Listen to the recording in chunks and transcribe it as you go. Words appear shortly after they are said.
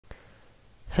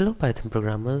Hello Python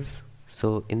programmers.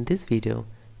 So in this video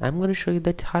I'm going to show you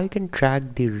that how you can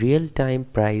track the real-time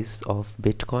price of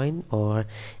Bitcoin or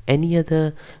any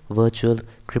other virtual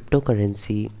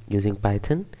cryptocurrency using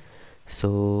Python.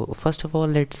 So first of all,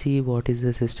 let's see what is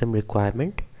the system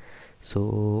requirement.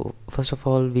 So first of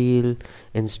all, we'll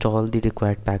install the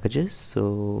required packages.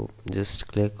 So just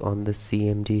click on the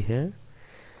CMD here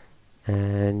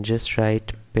and just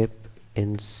write pip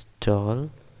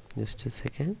install. Just a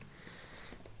second.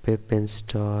 Pip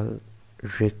install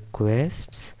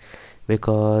requests,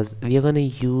 because we are going to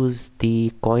use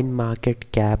the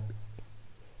CoinMarketCap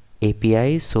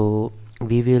API, so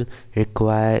we will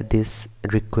require this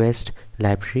request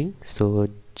library. So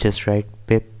just write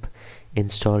pip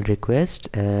install request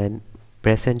and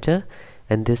press enter,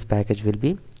 and this package will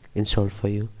be installed for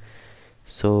you.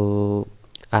 So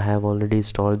I have already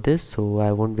installed this, so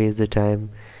I won't waste the time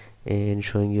in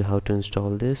showing you how to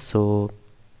install this. So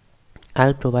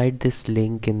I'll provide this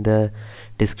link in the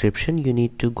description. You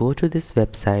need to go to this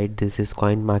website. This is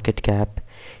CoinMarketCap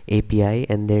API,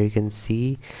 and there you can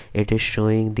see it is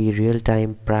showing the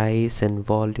real-time price and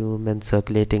volume and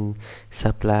circulating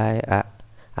supply.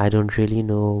 I don't really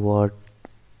know what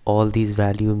all these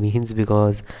value means,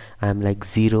 because I'm like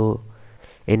zero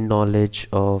in knowledge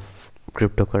of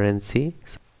cryptocurrency.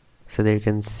 So there you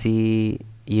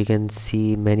can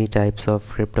see many types of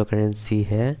cryptocurrency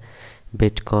here: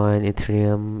 Bitcoin,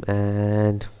 Ethereum,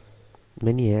 and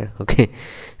many here. Okay,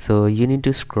 so you need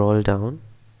to scroll down.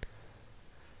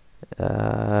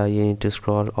 You need to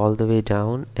scroll all the way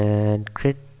down and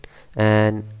click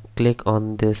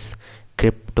on this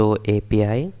crypto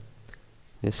API.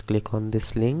 Just click on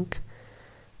this link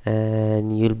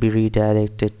and you'll be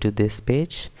redirected to this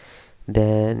page.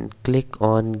 Then click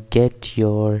on get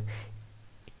your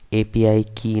API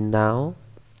key now,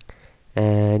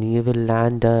 and you will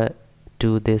land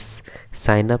to this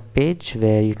sign up page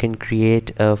where you can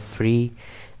create a free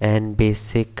and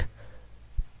basic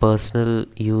personal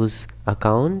use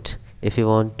account if you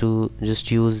want to just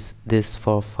use this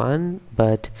for fun.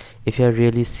 But if you're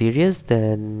really serious,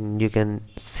 then you can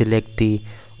select the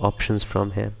options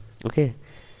from here. Okay,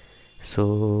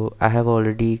 so I have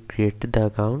already created the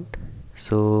account.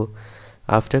 So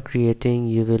after creating,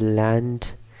 you will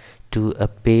land to a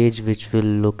page which will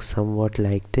look somewhat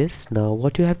like this. Now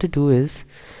what you have to do is,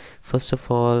 first of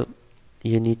all,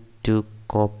 you need to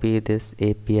copy this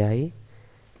API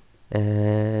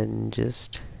and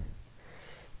just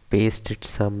paste it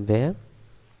somewhere,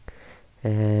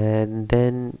 and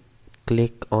then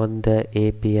click on the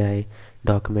API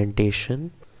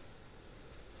documentation.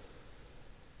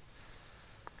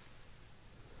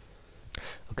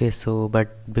 Okay, so but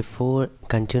before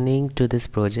continuing to this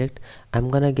project, I'm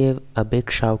gonna give a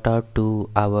big shout out to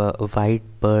our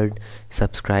Whitebird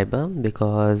subscriber,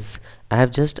 because I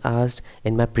have just asked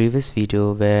in my previous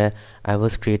video where I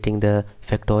was creating the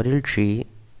factorial tree.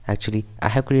 Actually, I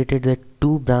have created the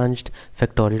 2-branched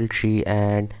factorial tree,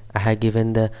 and I have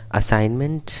given the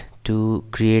assignment to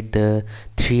create the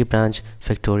 3-branch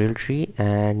factorial tree.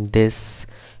 And this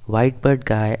Whitebird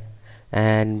guy,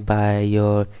 and by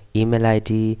your email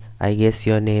ID, I guess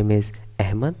your name is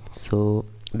Ahmed, so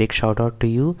big shout out to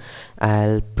you.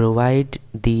 I'll provide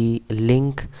the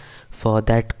link for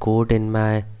that code in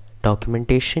my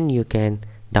documentation. You can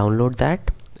download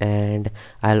that, and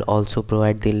I'll also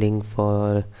provide the link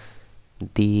for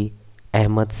the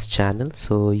Ahmed's channel,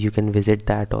 so you can visit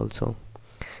that also.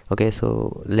 Okay,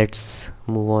 so let's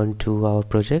move on to our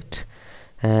project.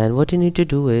 And what you need to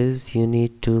do is you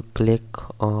need to click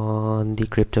on the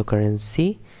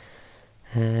cryptocurrency,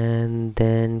 and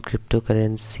then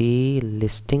cryptocurrency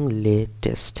listing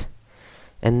latest,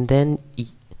 and then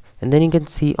you can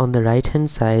see on the right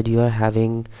hand side you are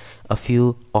having a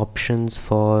few options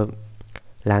for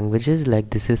languages, like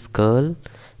this is curl,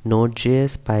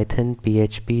 node.js, python,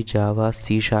 php, java,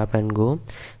 c#, and go.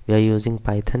 We are using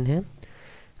python here,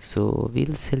 so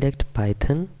we'll select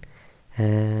python,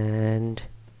 and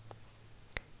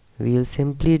we'll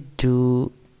simply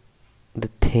do the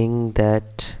thing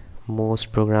that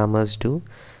most programmers do,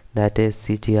 that is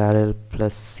ctrl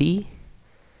plus c,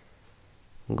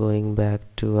 going back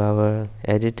to our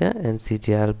editor, and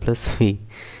ctrl plus v.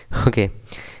 Okay,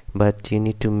 but you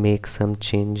need to make some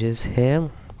changes here.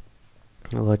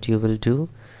 What you will do,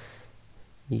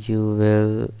 you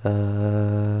will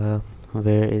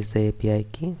where is the API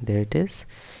key? There it is.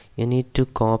 You need to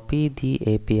copy the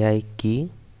API key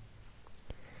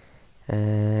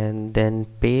and then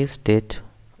paste it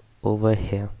over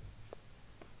here.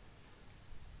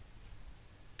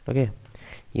 Okay,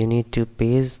 you need to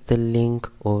paste the link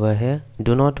over here.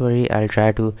 Do not worry, I'll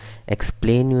try to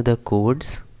explain you the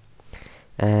codes,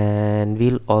 and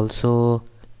we'll also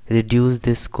reduce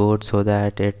this code so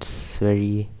that it's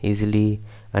very easily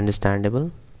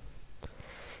understandable.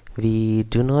 We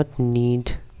do not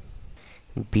need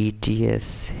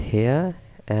BTS here,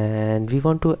 and we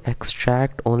want to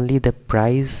extract only the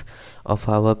price of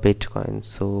our Bitcoin.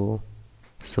 So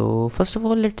first of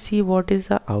all, let's see what is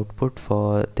the output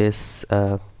for this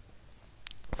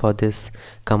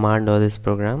command or this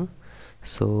program.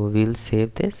 So we'll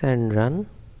save this and run,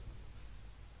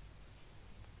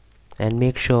 and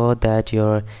make sure that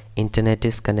your internet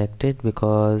is connected,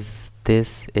 because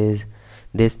this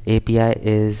API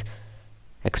is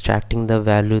extracting the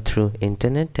value through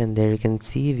internet. And there you can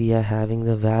see we are having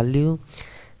the value.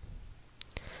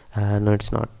 No,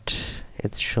 it's not.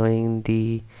 It's showing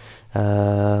the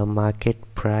market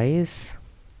price,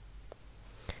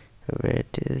 where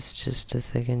it is. Just a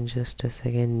second.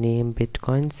 Name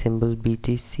Bitcoin, symbol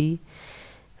BTC,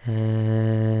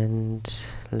 and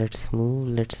let's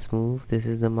move. This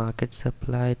is the market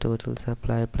supply, total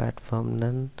supply, platform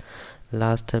none,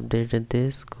 last updated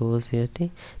this goes here.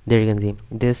 There you can see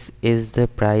this is the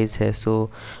price here.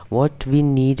 So what we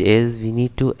need is we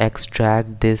need to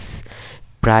extract this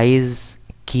price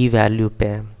key value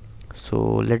pair. So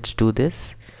let's do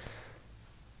this.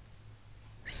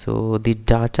 So the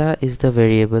data is the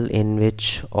variable in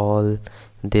which all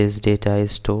this data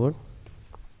is stored.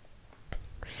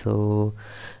 So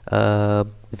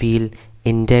we'll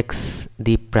index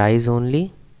the price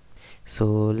only. So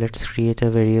let's create a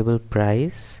variable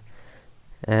price,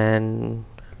 and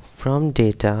from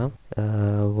data,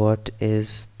 what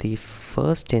is the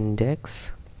first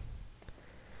index?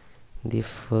 The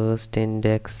first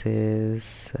index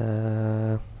is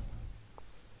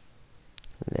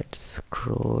let's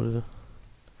scroll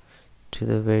to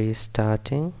the very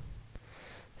starting.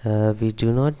 We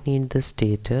do not need the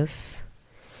status.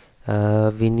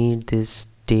 We need this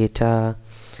data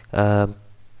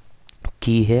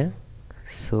key here.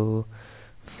 So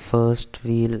first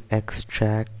we'll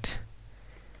extract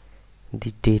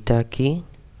the data key.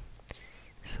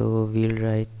 So we'll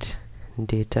write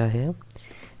data here.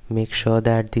 Make sure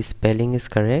that the spelling is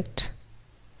correct,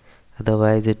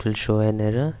 otherwise it will show an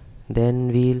error.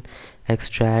 Then we'll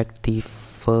extract the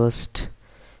first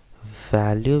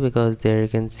value, because there you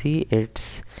can see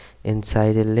it's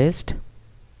inside a list.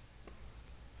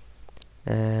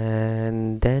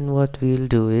 And then what we'll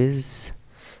do is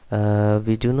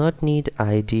we do not need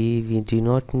ID, we do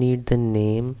not need the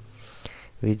name,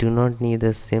 we do not need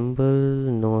the symbol,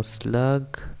 no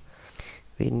slug.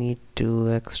 We need to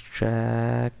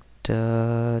extract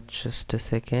just a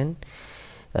second,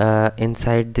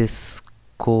 inside this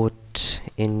quote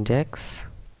index.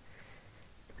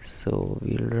 So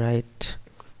we'll write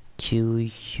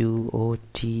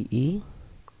QUOTE,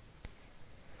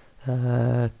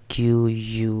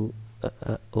 QUOTE.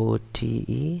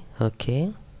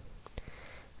 Okay,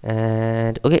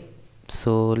 and okay,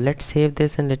 so let's save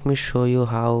this and let me show you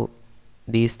how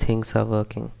these things are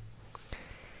working.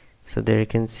 So there you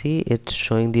can see it's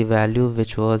showing the value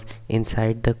which was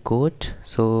inside the quote.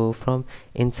 So from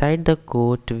inside the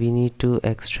quote we need to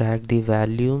extract the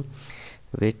value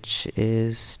which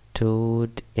is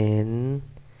stored in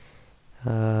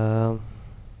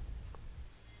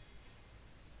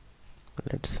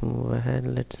let's move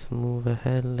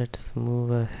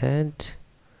ahead,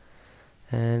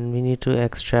 and we need to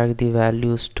extract the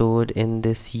value stored in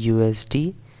this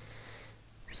USD.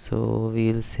 So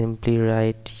we'll simply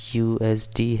write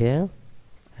USD here,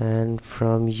 and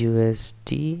from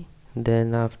USD,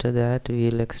 then after that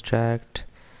we'll extract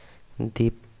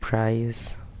the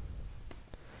price.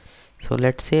 So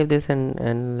let's save this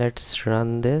and let's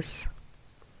run this,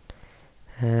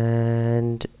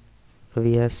 and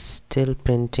we are still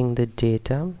printing the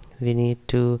data. We need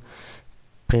to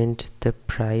print the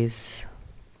price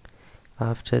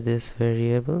after this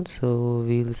variable. So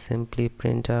we'll simply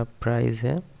print our price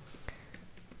here,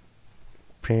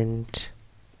 print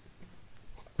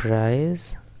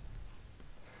price.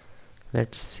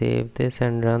 Let's save this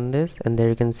and run this, and there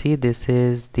you can see this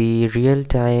is the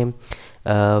real-time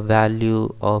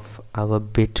value of our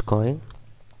Bitcoin.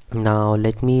 Now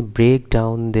let me break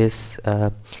down this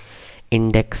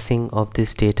indexing of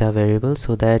this data variable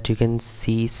so that you can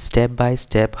see step by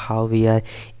step how we are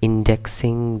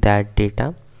indexing that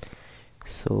data.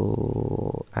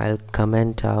 So I'll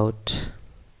comment out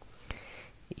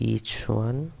each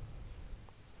one.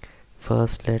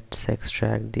 First let's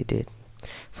extract the data.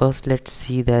 First let's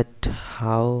see that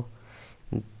how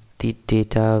the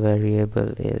data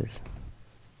variable is.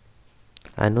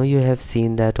 I know you have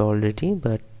seen that already,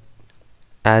 but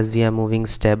as we are moving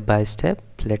step by step,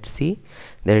 let's see.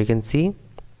 There you can see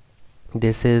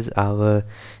this is our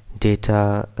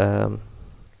data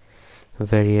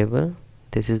variable.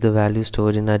 This is the value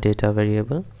stored in our data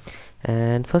variable.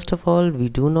 And first of all, we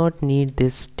do not need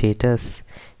this status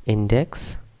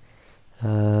index.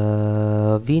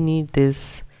 We need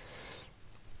this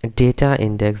data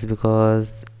index,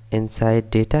 because inside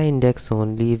data index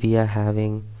only we are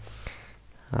having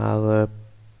our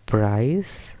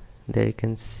price. There you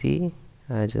can see,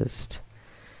 I just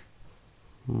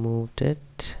moved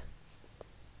it.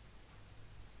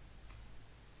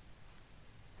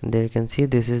 There you can see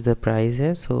this is the price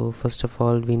here. So first of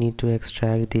all, we need to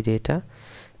extract the data.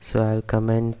 So I'll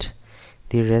comment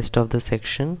the rest of the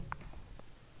section.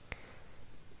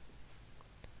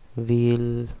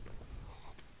 We'll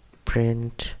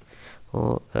print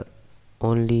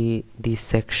only the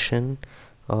section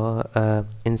or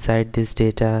inside this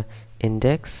data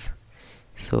index.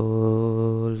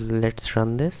 So let's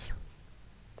run this,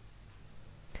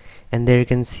 and there you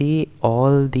can see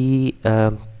all the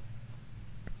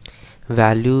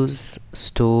values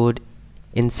stored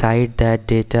inside that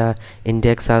data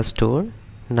index are stored.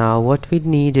 Now what we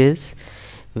need is,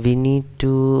 we need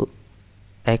to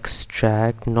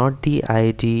extract not the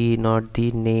ID, not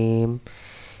the name,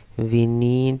 we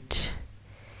need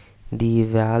the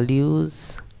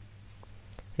values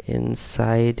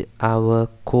inside our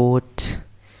quote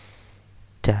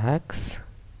tags.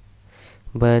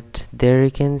 But there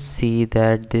you can see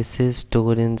that this is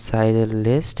stored inside a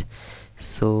list.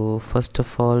 So first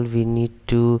of all, we need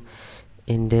to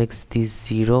index the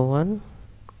 0 one.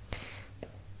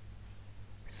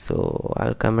 So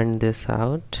I'll comment this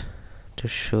out to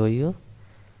show you,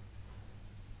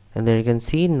 and there you can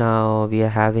see now we are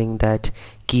having that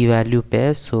key value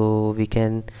pair, so we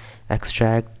can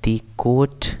extract the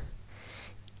quote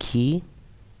key.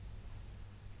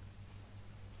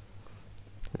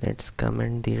 Let's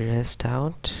comment the rest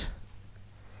out.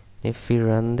 If we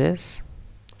run this,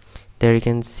 there you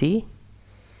can see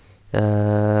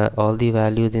all the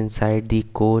values inside the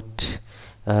quote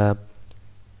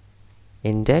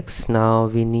index. Now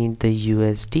we need the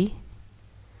USD,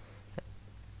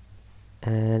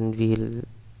 and we'll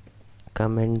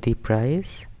comment the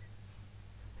price,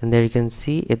 and there you can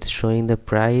see it's showing the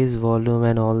price, volume,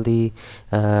 and all the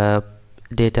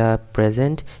data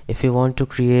present. If you want to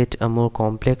create a more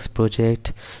complex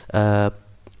project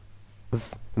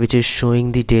which is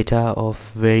showing the data of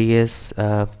various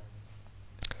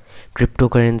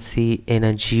cryptocurrency in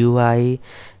a GUI,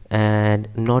 and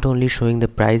not only showing the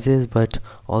prices but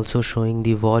also showing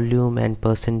the volume and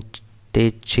percentage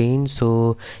change,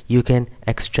 so you can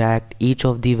extract each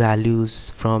of the values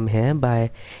from here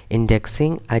by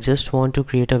indexing. I just want to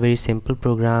create a very simple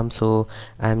program, so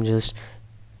I'm just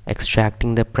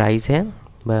extracting the price here,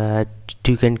 but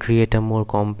you can create a more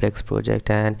complex project,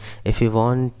 and if you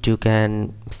want you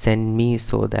can send me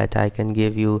so that I can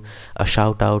give you a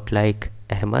shout out like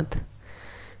Ahmed.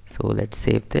 So let's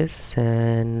save this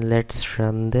and let's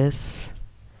run this,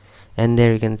 and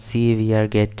there you can see we are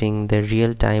getting the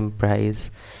real-time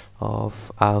price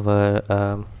of our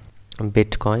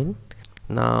Bitcoin.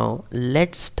 Now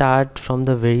let's start from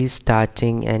the very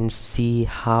starting and see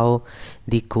how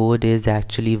the code is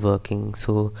actually working.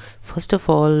 So first of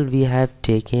all, we have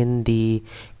taken the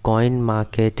coin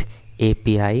market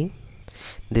API.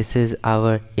 This is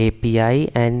our API,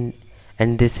 and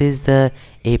this is the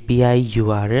API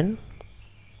URL,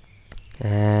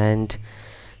 and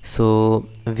so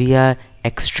we are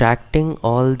extracting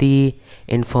all the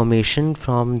information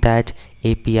from that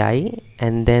API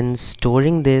and then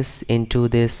storing this into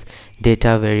this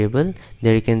data variable.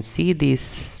 There you can see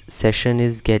this session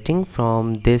is getting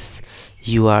from this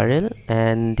URL,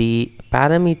 and the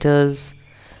parameters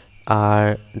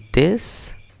are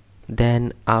this.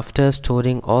 Then after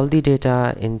storing all the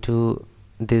data into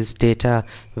this data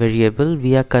variable,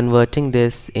 we are converting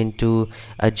this into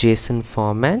a JSON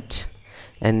format,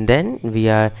 and then we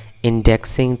are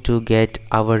indexing to get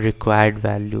our required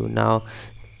value. Now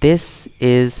this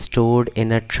is stored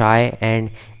in a try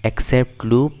and except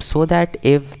loop, so that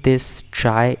if this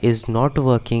try is not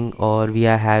working or we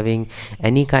are having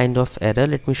any kind of error,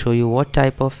 let me show you what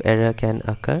type of error can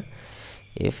occur.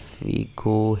 If we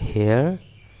go here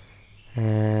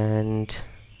and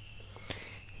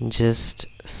just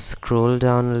scroll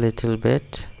down a little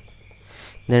bit,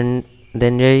 then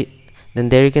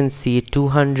there you can see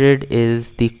 200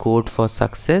 is the code for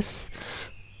success,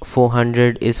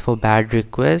 400 is for bad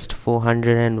request,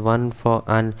 401 for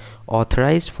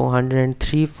unauthorized,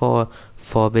 403 for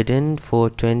forbidden,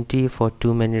 420 for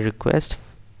too many requests,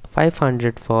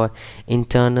 500 for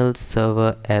internal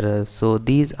server errors. So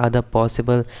these are the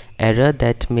possible error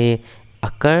that may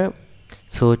occur.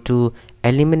 So to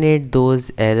eliminate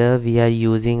those error, we are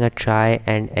using a try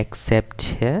and except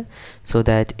here, so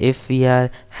that if we are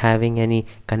having any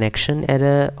connection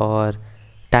error or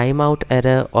timeout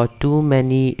error or too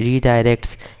many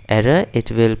redirects error,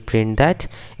 it will print that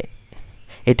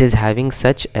it is having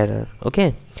such error.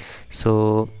 Okay,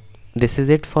 so this is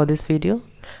it for this video.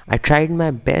 I tried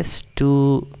my best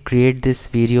to create this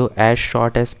video as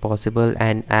short as possible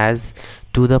and as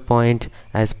to the point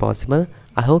as possible.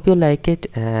 I hope you like it,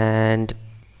 and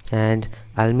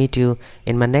I'll meet you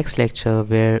in my next lecture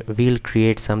where we'll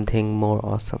create something more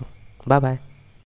awesome. Bye bye.